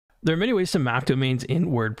There are many ways to map domains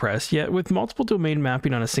in WordPress, yet with multiple domain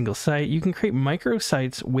mapping on a single site, you can create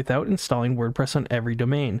microsites without installing WordPress on every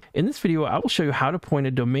domain. In this video, I will show you how to point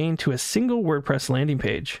a domain to a single WordPress landing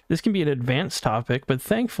page. This can be an advanced topic, but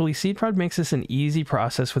thankfully SeedProd makes this an easy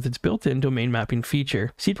process with its built-in domain mapping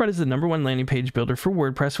feature. SeedProd is the #1 landing page builder for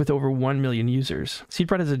WordPress with over 1 million users.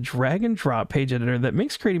 SeedProd is a drag and drop page editor that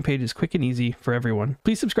makes creating pages quick and easy for everyone.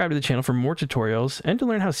 Please subscribe to the channel for more tutorials and to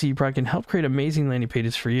learn how SeedProd can help create amazing landing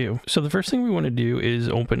pages for you. So the first thing we want to do is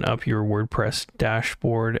open up your WordPress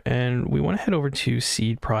dashboard, and we want to head over to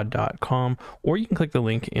seedprod.com, or you can click the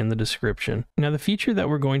link in the description. Now the feature that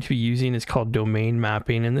we're going to be using is called domain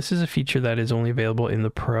mapping, and this is a feature that is only available in the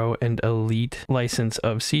Pro and Elite license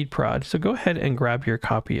of SeedProd. So go ahead and grab your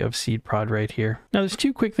copy of SeedProd right here. Now there's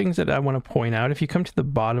two quick things that I want to point out. If you come to the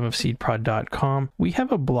bottom of seedprod.com, we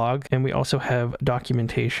have a blog and we also have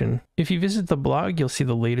documentation. If you visit the blog, you'll see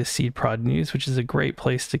the latest SeedProd news, which is a great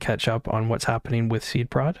place to catch up on what's happening with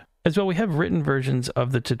SeedProd. As well, we have written versions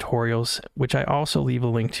of the tutorials, which I also leave a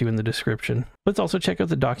link to in the description. Let's also check out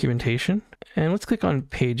the documentation, and let's click on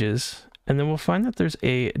pages, and then we'll find that there's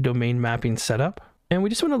a domain mapping setup. And we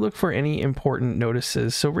just want to look for any important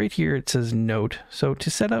notices. So right here it says note. So to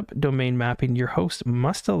set up domain mapping, your host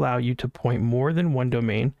must allow you to point more than one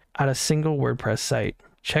domain at a single WordPress site.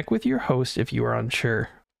 Check with your host if you are unsure.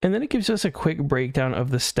 And then it gives us a quick breakdown of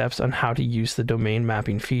the steps on how to use the domain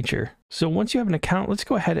mapping feature. So once you have an account, let's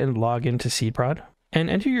go ahead and log into SeedProd and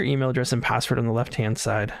enter your email address and password on the left-hand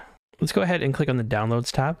side. Let's go ahead and click on the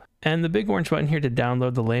Downloads tab and the big orange button here to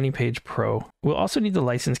download the Landing Page Pro. We'll also need the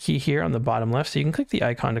license key here on the bottom left, so you can click the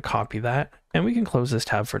icon to copy that, and we can close this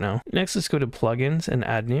tab for now. Next, let's go to Plugins and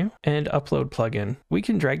Add New and Upload Plugin. We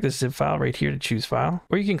can drag this zip file right here to choose file,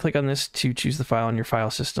 or you can click on this to choose the file on your file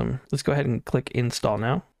system. Let's go ahead and click Install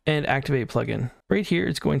now and activate plugin. Right here,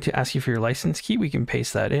 it's going to ask you for your license key. We can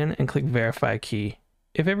paste that in and click Verify Key.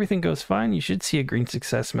 If everything goes fine, you should see a green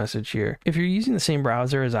success message here. If you're using the same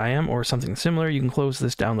browser as I am or something similar, you can close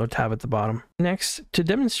this download tab at the bottom. Next, to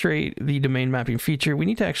demonstrate the domain mapping feature, we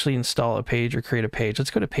need to actually install a page or create a page.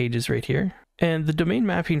 Let's go to Pages right here. And the domain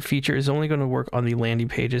mapping feature is only going to work on the landing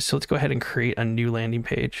pages, so let's go ahead and create a new landing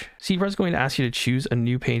page. SeedProd is going to ask you to choose a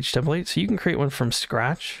new page template, so you can create one from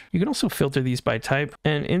scratch. You can also filter these by type,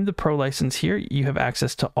 and in the Pro license here, you have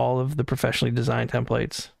access to all of the professionally designed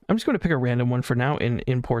templates. I'm just going to pick a random one for now and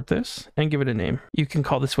import this and give it a name. You can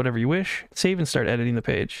call this whatever you wish, save and start editing the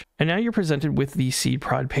page. And now you're presented with the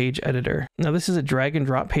SeedProd page editor. Now this is a drag and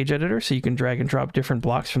drop page editor, so you can drag and drop different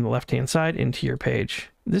blocks from the left-hand side into your page.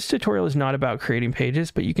 This tutorial is not about creating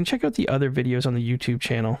pages, but you can check out the other videos on the YouTube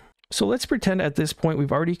channel. So let's pretend at this point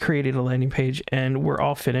we've already created a landing page and we're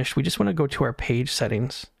all finished. We just want to go to our page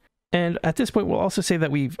settings. And at this point, we'll also say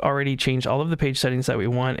that we've already changed all of the page settings that we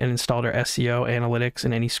want and installed our SEO, analytics,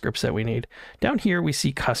 and any scripts that we need. Down here, we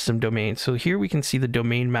see custom domains. So here we can see the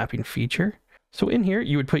domain mapping feature. So in here,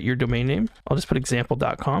 you would put your domain name. I'll just put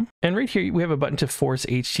example.com. And right here, we have a button to force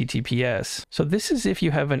HTTPS. So this is if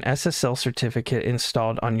you have an SSL certificate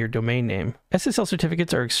installed on your domain name. SSL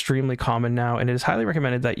certificates are extremely common now, and it is highly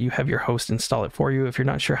recommended that you have your host install it for you if you're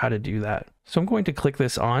not sure how to do that. So I'm going to click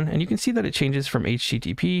this on, and you can see that it changes from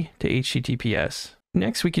HTTP to HTTPS.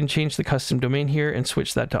 Next, we can change the custom domain here and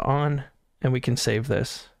switch that to on, and we can save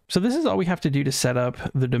this. So this is all we have to do to set up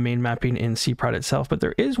the domain mapping in SeedProd itself, but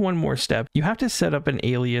there is one more step. You have to set up an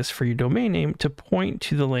alias for your domain name to point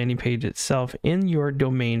to the landing page itself in your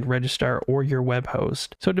domain registrar or your web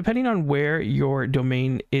host. So depending on where your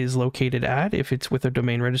domain is located at, if it's with a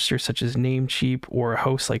domain register such as Namecheap or a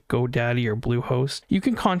host like GoDaddy or Bluehost, you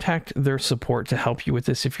can contact their support to help you with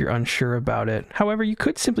this if you're unsure about it. However, you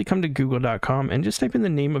could simply come to google.com and just type in the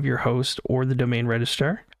name of your host or the domain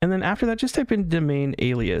registrar. And then after that, just type in domain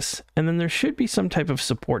alias, and then there should be some type of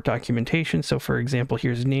support documentation. So for example,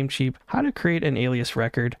 here's Namecheap, how to create an alias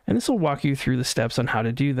record, and this will walk you through the steps on how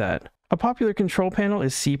to do that. A popular control panel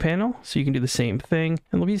is cPanel, so you can do the same thing, and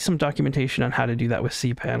there'll be some documentation on how to do that with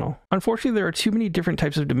cPanel. Unfortunately, there are too many different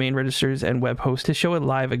types of domain registers and web hosts to show a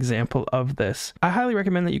live example of this. I highly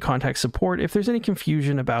recommend that you contact support if there's any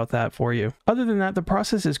confusion about that for you. Other than that, the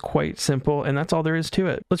process is quite simple, and that's all there is to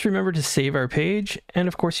it. Let's remember to save our page, and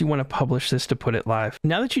of course you want to publish this to put it live.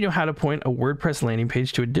 Now that you know how to point a WordPress landing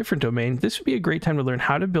page to a different domain, this would be a great time to learn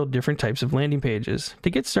how to build different types of landing pages. To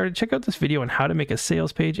get started, check out this video on how to make a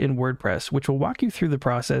sales page in WordPress, which will walk you through the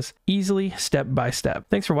process easily, step by step.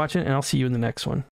 Thanks for watching, and I'll see you in the next one.